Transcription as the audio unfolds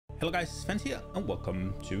Hello guys, it's Fens here, and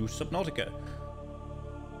welcome to Subnautica.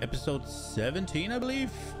 Episode 17, I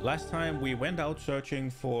believe. Last time we went out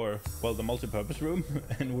searching for, well, the multipurpose room,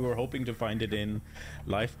 and we were hoping to find it in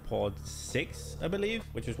Lifepod 6, I believe,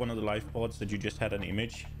 which is one of the Lifepods that you just had an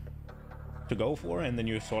image to go for, and then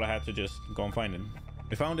you sort of had to just go and find it.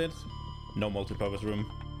 We found it, no multipurpose room,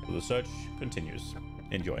 so the search continues.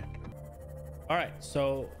 Enjoy. Alright,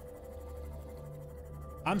 so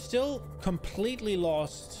I'm still completely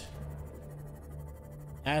lost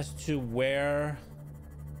as to where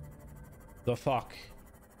the fuck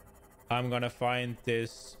I'm gonna find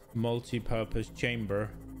this multi-purpose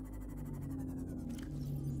chamber.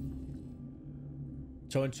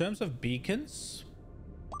 So in terms of beacons,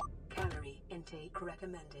 calorie intake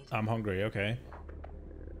recommended. I'm hungry. Okay,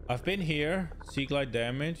 I've been here. Seek light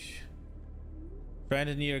damage.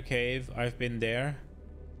 Stranded near a cave. I've been there.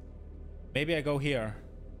 Maybe I go here.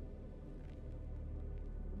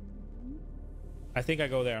 I think I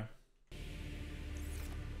go there.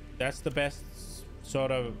 That's the best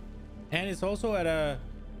sort of, and it's also at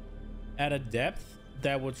a depth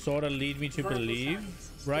that would sort of lead me to believe,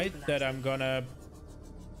 right, that I'm gonna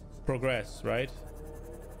progress, right?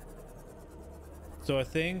 So I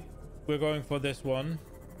think we're going for this one.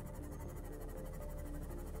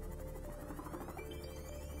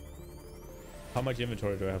 How much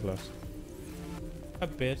inventory do I have left? A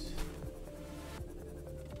bit.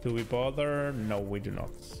 Do we bother? No, we do not.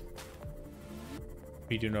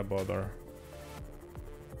 We do not bother.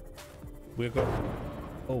 We're going...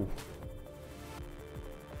 Oh.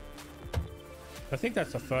 I think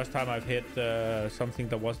that's the first time I've hit something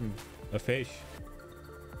that wasn't a fish.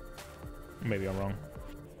 Maybe I'm wrong.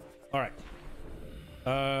 Alright.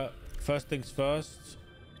 First things first.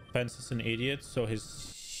 Fence is an idiot, so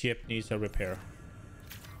his ship needs a repair.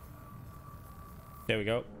 There we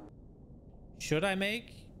go. Should I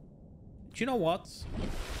make... Do you know what?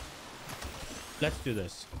 Let's do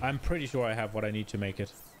this. I'm pretty sure I have what I need to make it.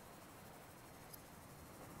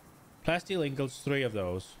 Plasteel ingots, 3 of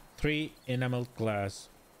those. 3 enameled glass.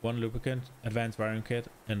 1 lubricant, advanced wiring kit,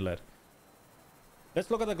 and lead. Let's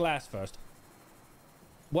look at the glass first.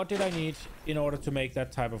 What did I need in order to make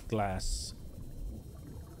that type of glass?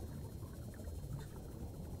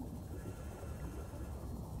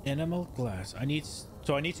 Enameled glass. I need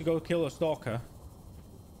to go kill a stalker.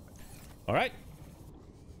 All right,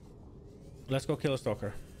 let's go kill a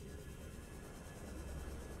stalker.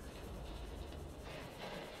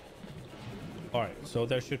 All right, so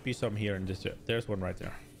there should be some here in this. There's one right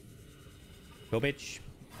there. Go, bitch.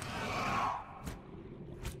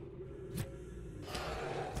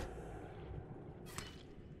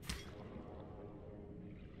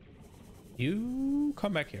 You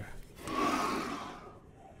come back here.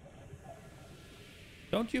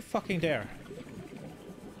 Don't you fucking dare.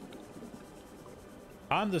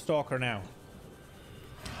 I'm the stalker now.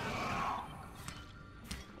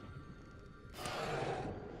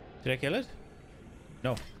 Did I kill it?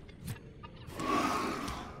 No.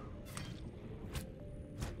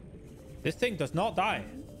 This thing does not die.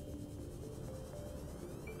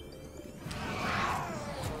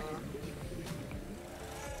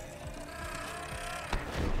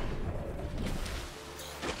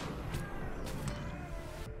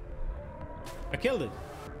 I killed it.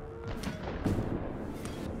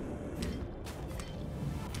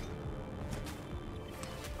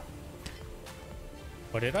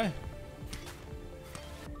 What did I?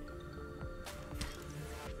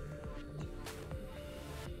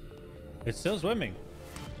 It's still swimming.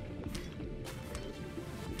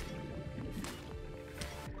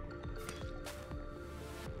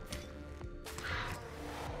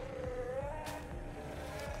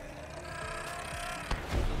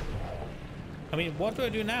 I mean, what do I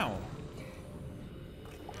do now?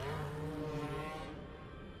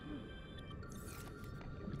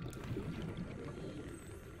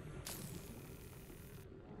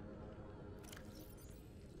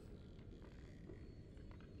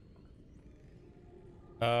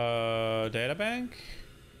 Data bank?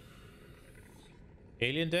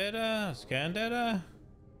 Alien data? Scan data?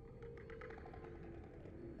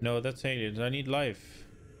 No, that's aliens. I need life.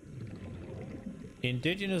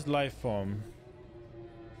 Indigenous life form.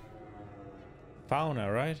 Fauna,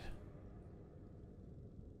 right?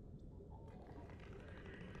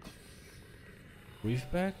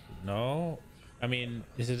 Reefback? No. I mean,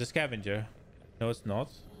 is it a scavenger? No, it's not.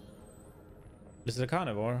 Is it a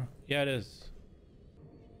carnivore? Yeah, it is.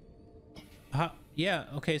 Yeah,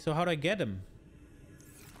 okay, so how do I get him?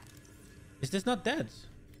 Is this not dead?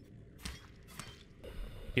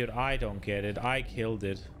 Dude, I don't get it. I killed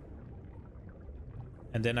it.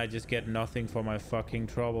 And then I just get nothing for my fucking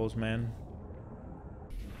troubles, man.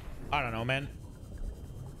 I don't know, man.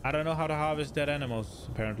 I don't know how to harvest dead animals,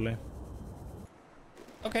 apparently.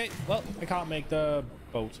 Okay, well, I can't make the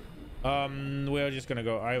boat. We're just gonna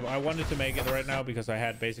go. I wanted to make it right now because I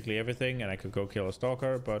had basically everything and I could go kill a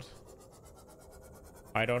stalker, but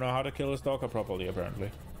I don't know how to kill a stalker properly, apparently.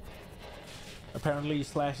 Apparently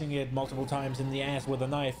slashing it multiple times in the ass with a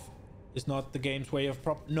knife is not the game's way of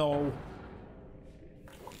No.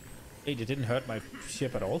 Hey, it didn't hurt my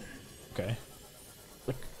ship at all. Okay.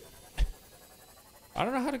 Look. I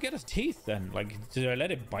don't know how to get his teeth then. Like, did I let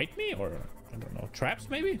it bite me? Or, I don't know, traps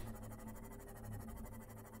maybe?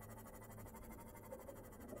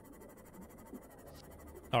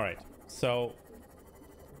 All right, so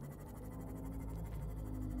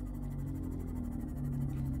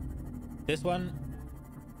this one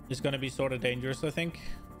is going to be sort of dangerous, I think.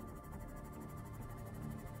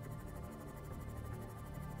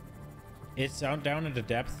 It's down in the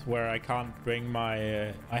depth where I can't bring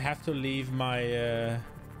my... I have to leave my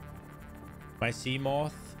my sea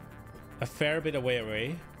moth a fair bit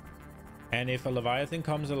away. And if a Leviathan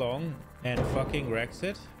comes along and fucking wrecks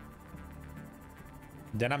it,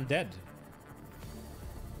 then I'm dead.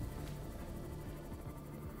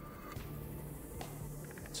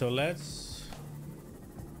 So let's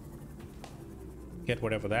get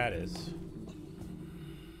whatever that is.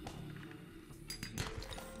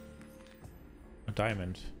 A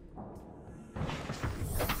diamond.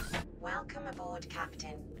 Welcome aboard,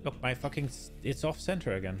 Captain. Look, my fucking... It's off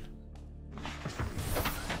center again.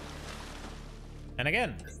 And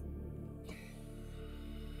again.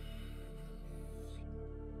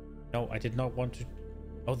 No, I did not want to...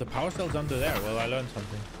 Oh, the power cell's under there. Well, I learned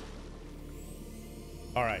something.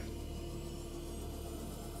 All right.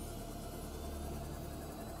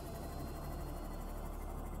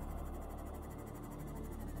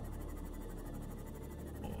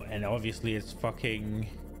 Oh, and obviously it's fucking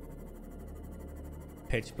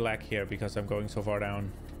pitch black here because I'm going so far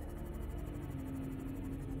down.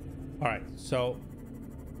 All right, so...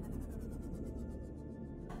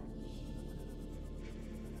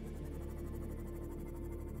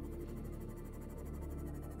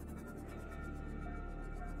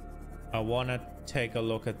 I want to take a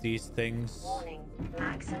look at these things. Warning,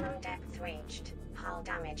 maximum depth reached. Hull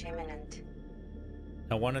damage imminent.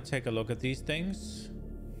 I want to take a look at these things.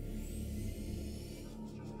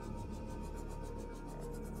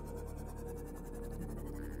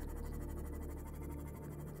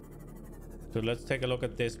 So let's take a look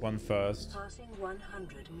at this one first. Passing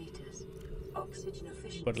 100 meters. Oxygen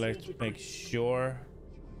efficiency. But let's make sure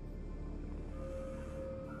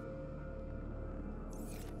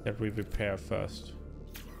that we repair first.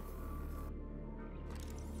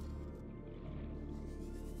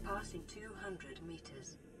 Passing 200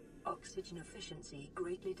 meters. Oxygen efficiency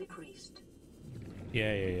greatly decreased.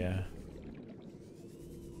 Yeah.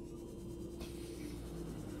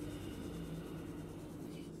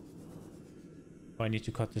 Oh, I need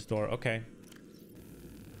to cut this door. Okay.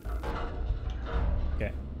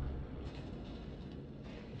 Okay.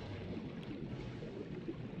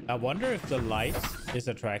 I wonder if the light is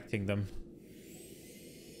attracting them.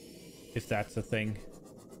 If that's a thing.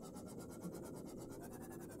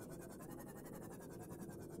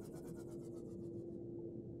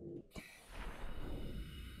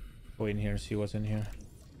 Go in here, see what's in here.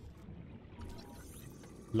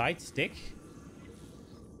 Light stick?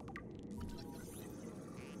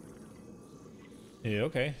 Yeah,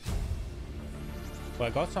 okay. Well,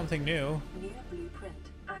 I got something new. New blueprint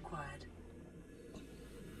acquired.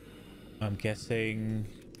 I'm guessing...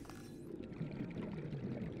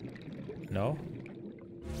 No?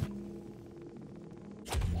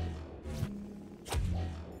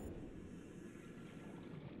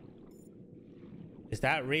 Is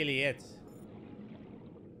that really it?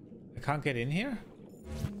 I can't get in here?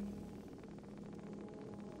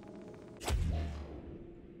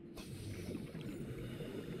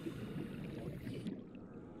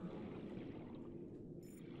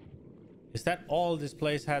 Is that all this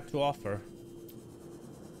place had to offer?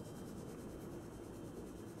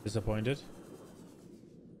 Disappointed.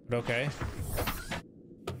 But okay.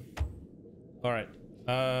 Alright.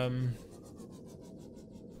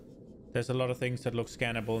 There's a lot of things that look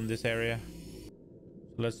scannable in this area.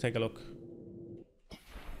 So let's take a look.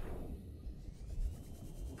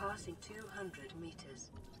 Passing 200 meters.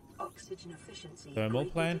 Oxygen efficiency. Thermal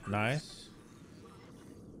greatly plant, decreased. nice.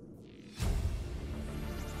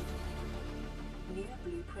 New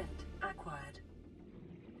blueprint acquired.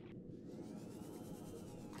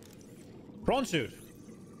 Prawn suit.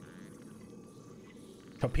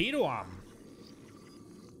 Torpedo arm.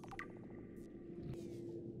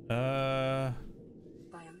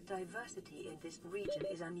 Biodiversity in this region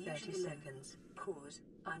is unusually 30 seconds. Cause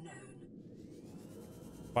unknown.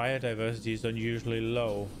 Biodiversity is unusually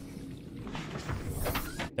low.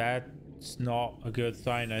 That's not a good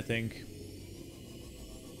sign, I think.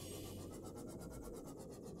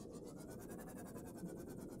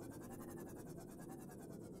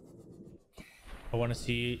 I want to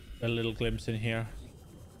see a little glimpse in here.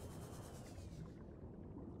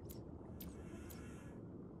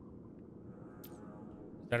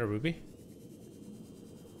 Is that a ruby?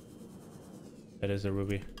 That is a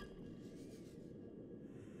ruby.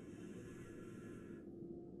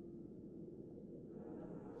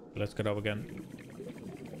 Let's get up again.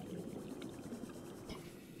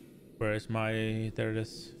 Where is my... There it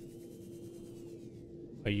is.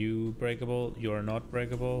 Are you breakable? You're not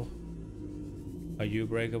breakable. Are you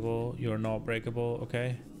breakable? You're not breakable.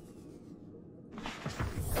 Okay.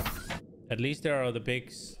 At least there are the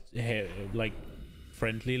big, like,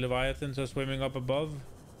 friendly leviathans are swimming up above.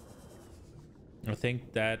 I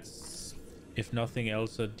think that's, if nothing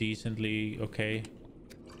else, a decently okay.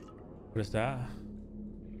 What is that?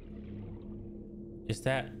 Is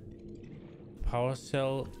that power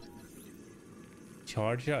cell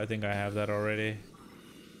charger? I think I have that already.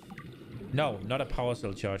 No, not a power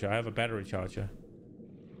cell charger. I have a battery charger.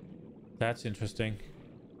 That's interesting.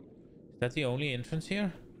 Is that the only entrance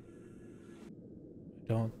here?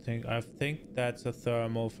 Don't think. I think that's a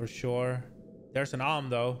thermal for sure. There's an arm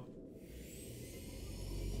though.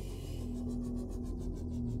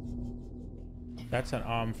 That's an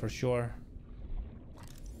arm for sure.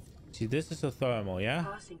 See, this is a thermal, yeah?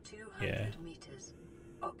 Yeah. Meters.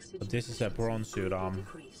 But this is a bronze suit arm.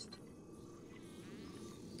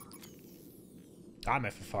 Damn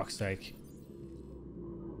it, for fuck's sake.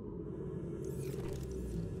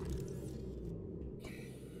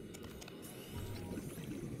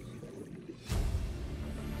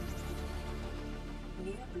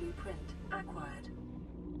 New blueprint acquired.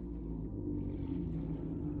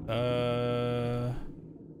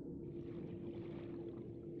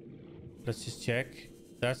 Let's just check.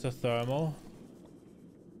 That's a thermal.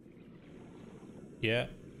 Yeah.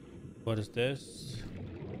 What is this?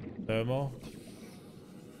 Thermal.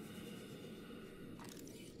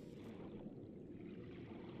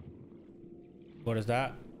 What is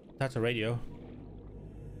that? That's a radio.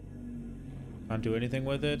 Can't do anything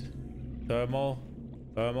with it. Thermal.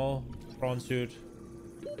 Thermal. Prawn suit.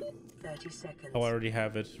 30 seconds. Oh, I already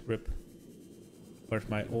have it. Rip. Where's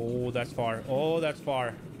my... Oh, that's far. Oh, that's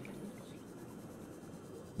far.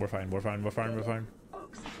 We're fine. We're fine. We're fine. We're fine.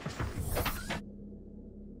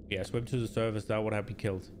 Yeah, swim to the surface. That would have been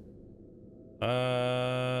killed.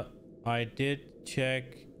 I did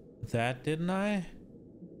check that, didn't I?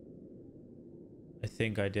 I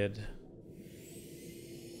think I did.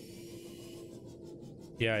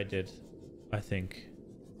 Yeah, I did. I think.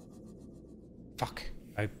 Fuck.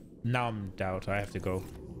 Now I'm in doubt. I have to go.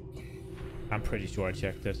 I'm pretty sure I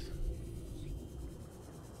checked it.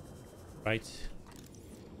 Right.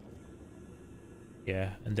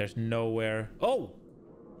 Yeah, and there's nowhere... Oh!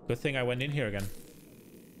 Good thing I went in here again.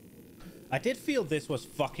 I did feel this was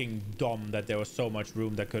fucking dumb that there was so much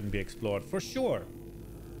room that couldn't be explored. For sure.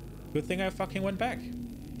 Good thing I fucking went back.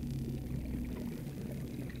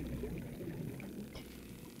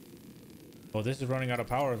 Oh, this is running out of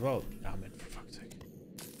power as well. Damn it, for fuck's sake.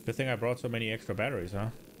 Good thing I brought so many extra batteries, huh?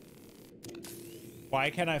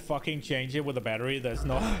 Why can't I fucking change it with a battery there's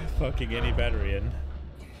not fucking any battery in?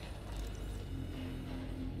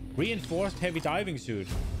 Reinforced heavy diving suit.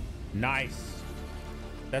 Nice.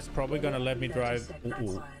 That's probably gonna let me drive...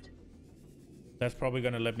 Ooh. That's probably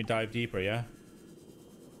gonna let me dive deeper, yeah?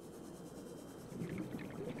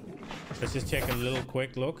 Let's just take a little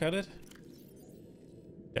quick look at it.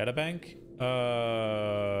 Databank.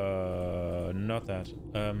 Not that.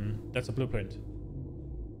 That's a blueprint.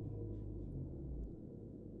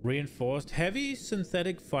 Reinforced heavy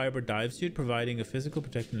synthetic fiber dive suit, providing a physical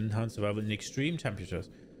protection and enhanced survival in extreme temperatures.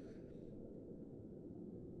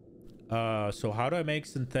 So how do I make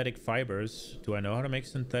synthetic fibers? Do I know how to make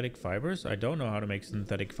synthetic fibers? I don't know how to make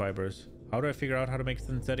synthetic fibers. How do I figure out how to make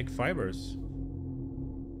synthetic fibers?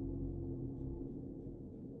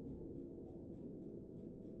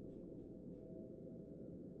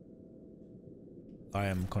 I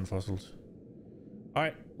am confuzzled.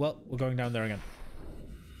 Alright, well, we're going down there again.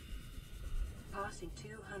 Passing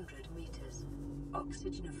 200 meters.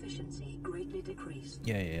 Oxygen efficiency greatly decreased.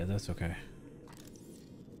 Yeah, that's okay.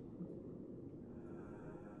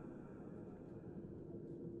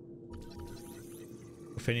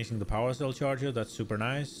 We're finishing the power cell charger. That's super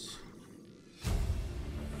nice.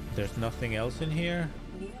 There's nothing else in here.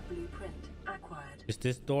 New blueprint acquired. Is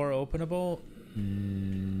this door openable?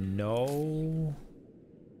 No.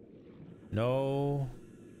 No.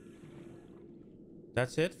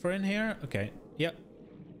 That's it for in here? Okay. Yep.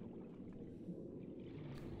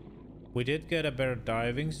 We did get a better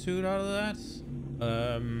diving suit out of that.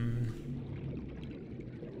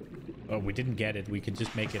 Oh, we didn't get it. We can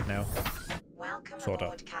just make it now. Welcome Sort of.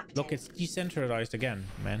 aboard, Captain. Look, it's decentralized again,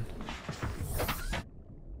 man.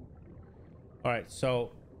 Alright,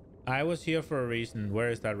 so I was here for a reason.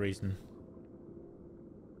 Where is that reason?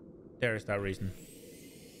 There is that reason.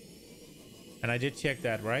 And I did check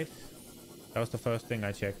that, right? That was the first thing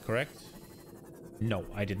I checked, correct? No,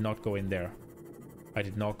 I did not go in there. I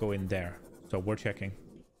did not go in there. So we're checking.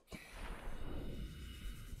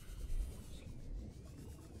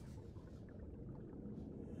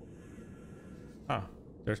 Ah,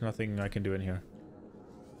 there's nothing I can do in here.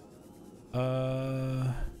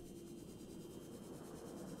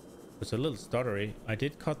 It's a little stuttery. I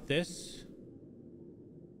did cut this.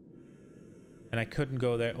 And I couldn't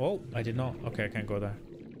go there. Oh, I did not. Okay, I can't go there.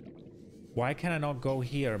 Why can I not go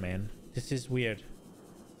here, man? This is weird.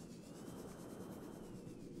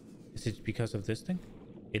 Is it because of this thing?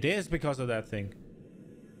 It is because of that thing.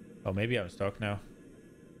 Oh, maybe I'm stuck now.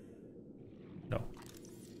 No.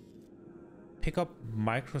 Pick up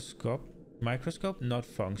microscope. Microscope, not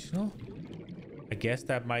functional. I guess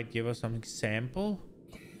that might give us something. Sample.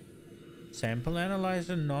 Sample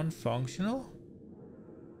analyzer, non-functional.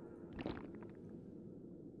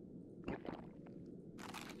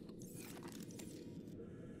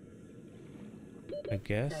 I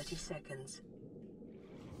guess. 30 seconds.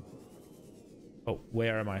 Oh,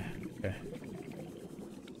 where am I? Okay.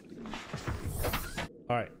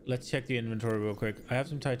 Alright, let's check the inventory real quick. I have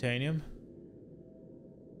some titanium.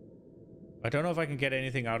 I don't know if I can get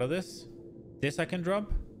anything out of this. This I can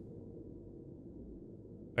drop.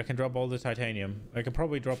 I can drop all the titanium. I can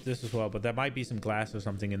probably drop this as well, but there might be some glass or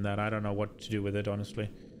something in that. I don't know what to do with it, honestly.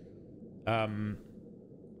 But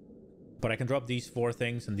I can drop these 4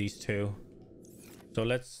 things and these 2. So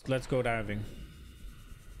let's go diving.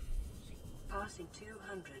 Passing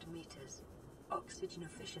 200 meters. Oxygen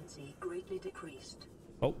efficiency greatly decreased.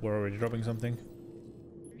 Oh, we're already dropping something.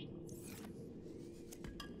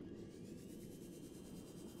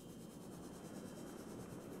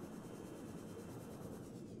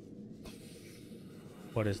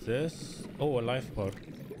 What is this? Oh, a Lifepod.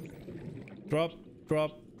 Drop,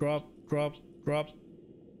 drop, drop, drop, drop,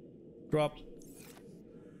 drop.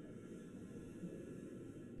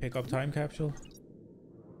 Pick up time capsule.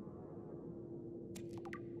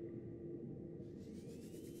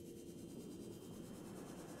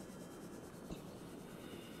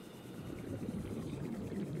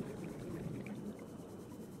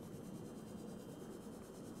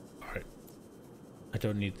 Alright. I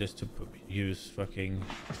don't need this to use fucking...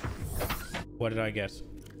 What did I get?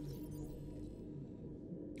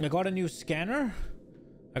 I got a new scanner.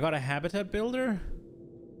 I got a habitat builder.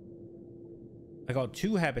 I got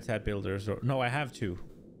 2 habitat builders. Or no, I have 2.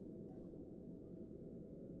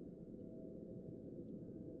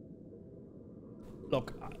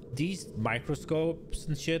 Look, these microscopes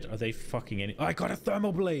and shit, are they fucking any... Oh, I got a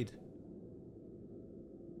thermal blade.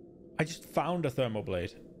 I just found a thermal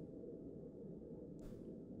blade.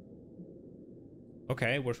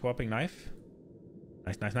 Okay, we're swapping knife.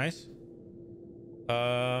 Nice, nice, nice.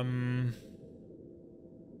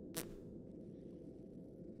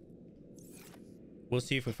 We'll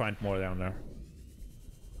see if we find more down there.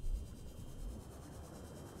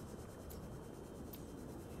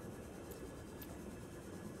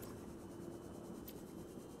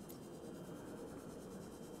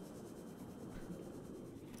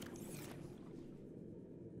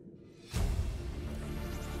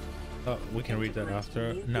 Oh, we can read that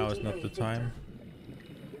after. Now is not the time.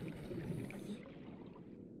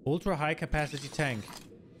 Ultra high capacity tank.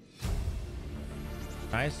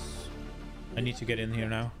 Nice. I need to get in here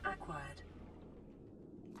now. Acquired.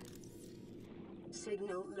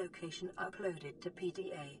 Signal location uploaded to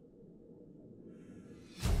PDA.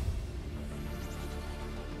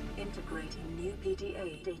 Integrating new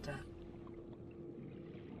PDA data.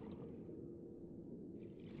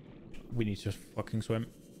 We need to fucking swim.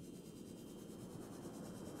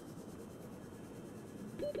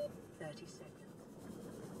 30 seconds.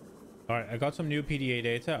 Alright, I got some new PDA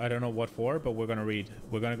data. I don't know what for, but we're gonna read.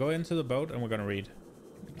 We're gonna go into the boat and we're gonna read.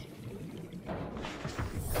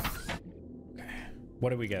 Okay. What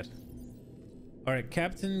do we get? Alright,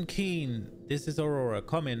 Captain Keen. This is Aurora.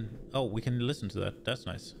 Come in. Oh, we can listen to that. That's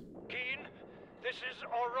nice. Keen, this is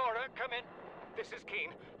Aurora. Come in. This is Keen.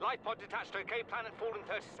 Lifepod detached, okay? Planet fall in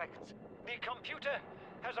 30 seconds. The computer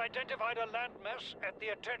has identified a landmass at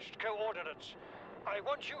the attached coordinates. I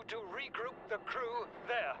want you to regroup the crew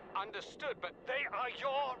there. Understood, but... They are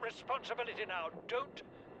your responsibility now. Don't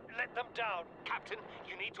let them down. Captain,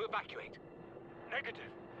 you need to evacuate. Negative.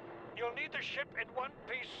 You'll need the ship in one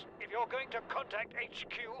piece if you're going to contact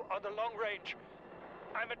HQ on the long range.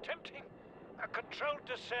 I'm attempting a controlled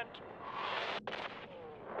descent.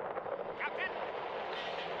 Captain!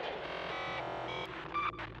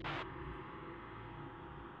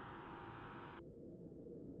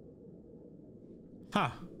 Huh.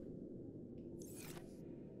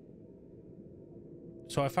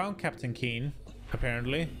 So I found Captain Keen,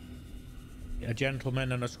 apparently. A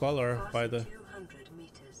gentleman and a scholar by the 200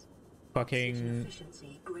 meters. fucking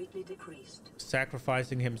Efficiency greatly decreased.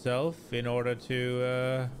 sacrificing himself in order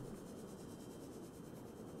to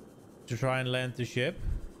try and land the ship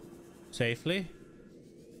safely.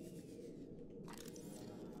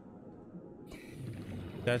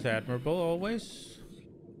 That's admirable always.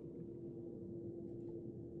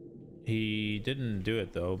 He didn't do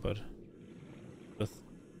it though, but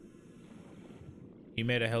he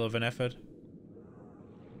made a hell of an effort.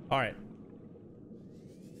 All right.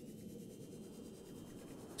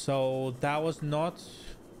 So that was not...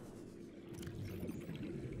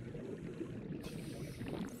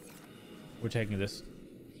 We're taking this.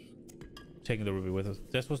 Taking the ruby with us.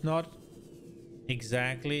 This was not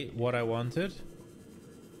exactly what I wanted.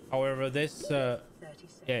 However, this... 30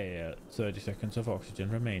 seconds. Yeah, 30 seconds of oxygen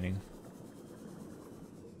remaining.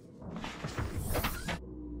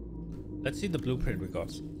 Let's see the blueprint we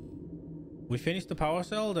got. We finished the power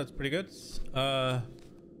cell. That's pretty good.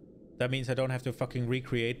 That means I don't have to fucking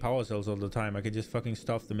recreate power cells all the time. I can just fucking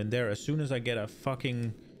stuff them in there. As soon as I get a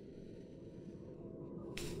fucking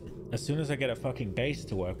base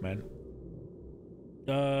to work, man.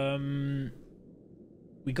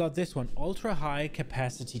 We got this one. Ultra high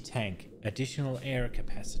capacity tank. Additional air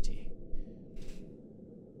capacity.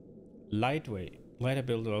 Lightweight. Lighter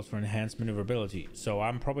build allows for enhanced maneuverability. So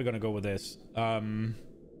I'm probably gonna go with this. And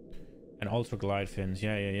ultra glide fins.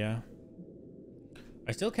 Yeah.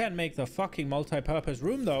 I still can't make the fucking multi-purpose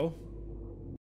room though.